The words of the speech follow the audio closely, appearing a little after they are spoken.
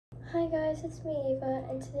Hi guys, it's me Ava,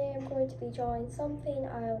 and today I'm going to be drawing something.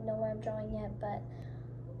 I don't know what I'm drawing yet, but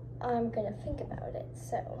I'm gonna think about it.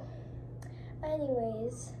 So,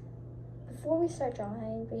 anyways, before we start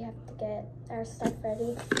drawing, we have to get our stuff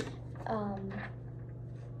ready.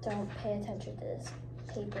 Don't pay attention to this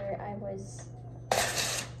paper. I was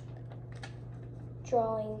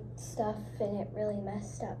drawing stuff and it really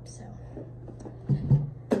messed up, so.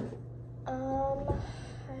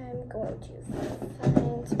 I'm going to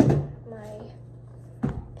find my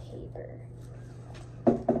paper.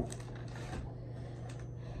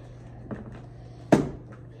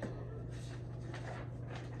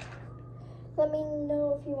 Let me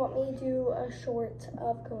know if you want me to do a short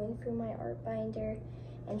of going through my art binder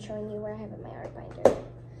and showing you where I have in my art binder.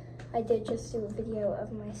 I did just do a video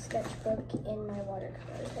of my sketchbook and my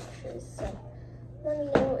watercolor pictures, so let me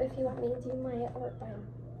know if you want me to do my art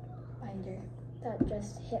binder. That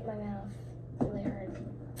just hit my mouth really hard.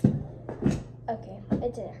 Okay,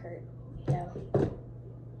 it didn't hurt though.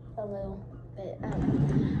 A little bit.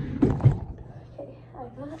 Okay, I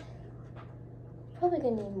got. Probably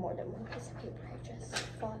gonna need more than one piece of paper. I just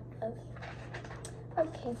thought of.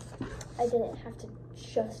 Okay, I didn't have to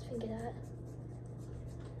just think of that.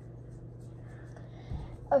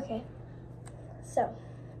 Okay, so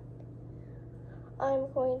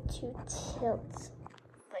I'm going to tilt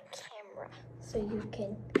the camera so you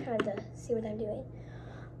can kind of see what I'm doing.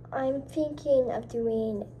 I'm thinking of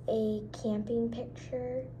doing a camping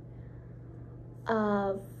picture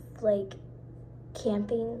of like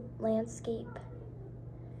camping landscape.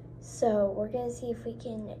 So we're gonna see if we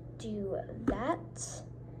can do that.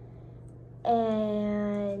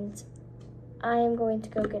 And I am going to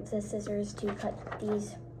go get the scissors to cut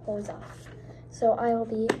these holes off. So I will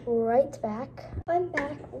be right back. I'm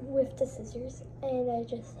back with the scissors and I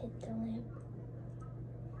just hit the lamp.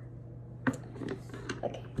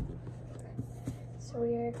 Okay. So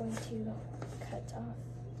we are going to cut off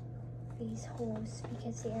these holes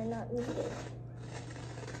because they are not needed.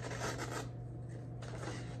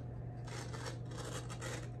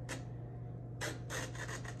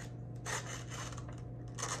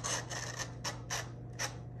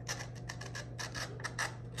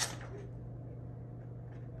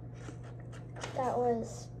 That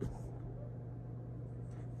was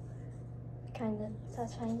kind of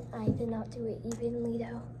satisfying. I did not do it evenly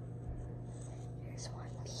though. Here's one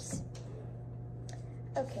piece.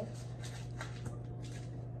 Okay.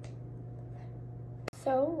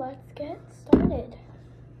 So let's get started.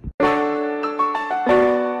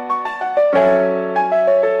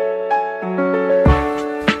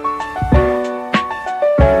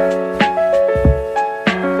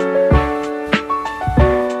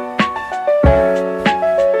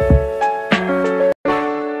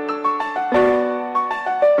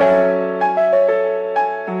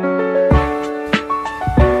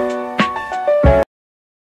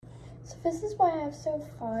 This is what I have so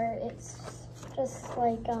far. It's just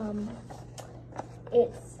like,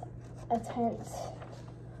 it's a tent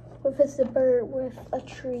with a zipper with a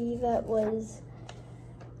tree that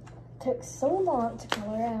took so long to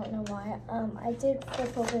color. I don't know why. I did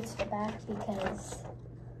flip over to the back because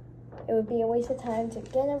it would be a waste of time to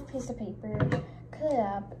get a piece of paper, cut it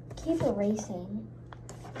up, keep erasing.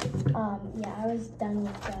 Yeah, I was done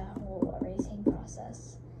with the whole erasing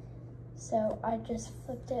process. So I just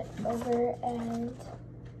flipped it over and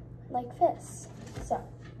like this. So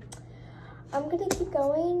I'm gonna keep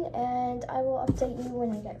going and I will update you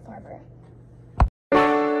when I get farther.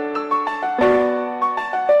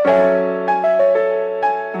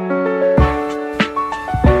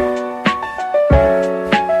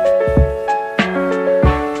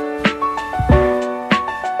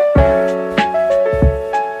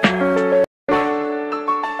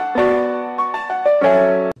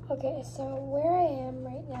 Okay, so where I am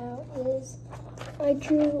right now is I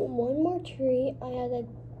drew one more tree. I added,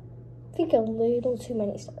 I think, a little too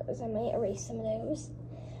many stars. I might erase some of those.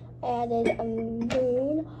 I added a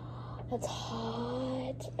moon. That's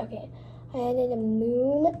hot. Okay, I added a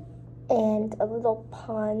moon and a little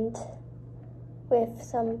pond with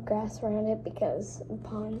some grass around it because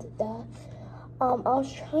pond, duh. I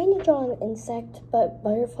was trying to draw an insect, but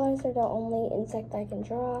butterflies are the only insect I can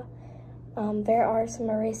draw. There are some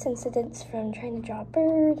erase incidents from trying to draw a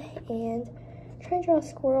bird and trying to draw a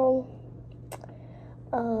squirrel.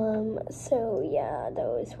 So yeah,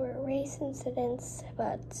 those were erase incidents,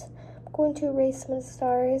 but I'm going to erase some of the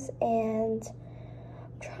stars and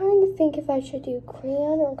I'm trying to think if I should do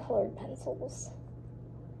crayon or colored pencils.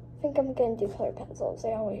 I think I'm gonna do colored pencils.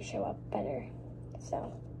 They always show up better.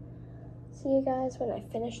 So, see you guys when I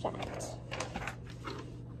finish that.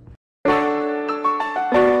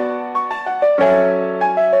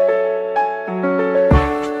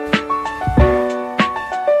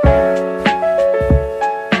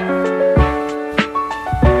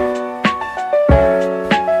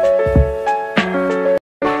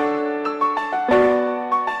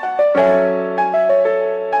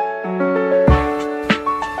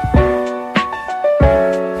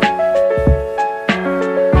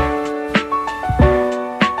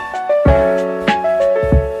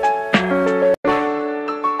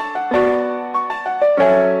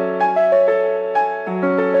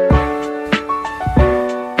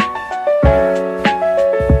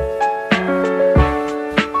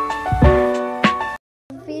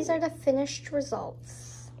 These are the finished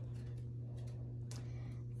results.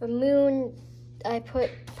 The moon, I put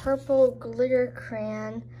purple glitter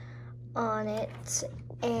crayon on it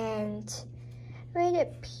and made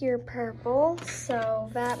it pure purple, so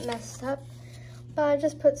that messed up. But I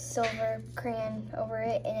just put silver crayon over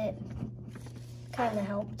it and it kind of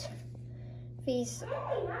helped. These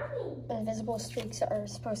invisible streaks are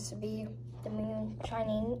supposed to be the moon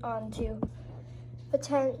shining onto the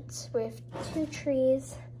tent with 2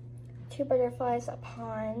 trees, 2 butterflies, a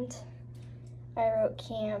pond. I wrote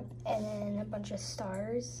camp and then a bunch of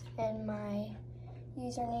stars and my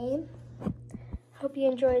username. Hope you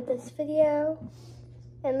enjoyed this video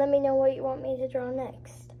and let me know what you want me to draw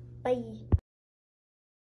next. Bye.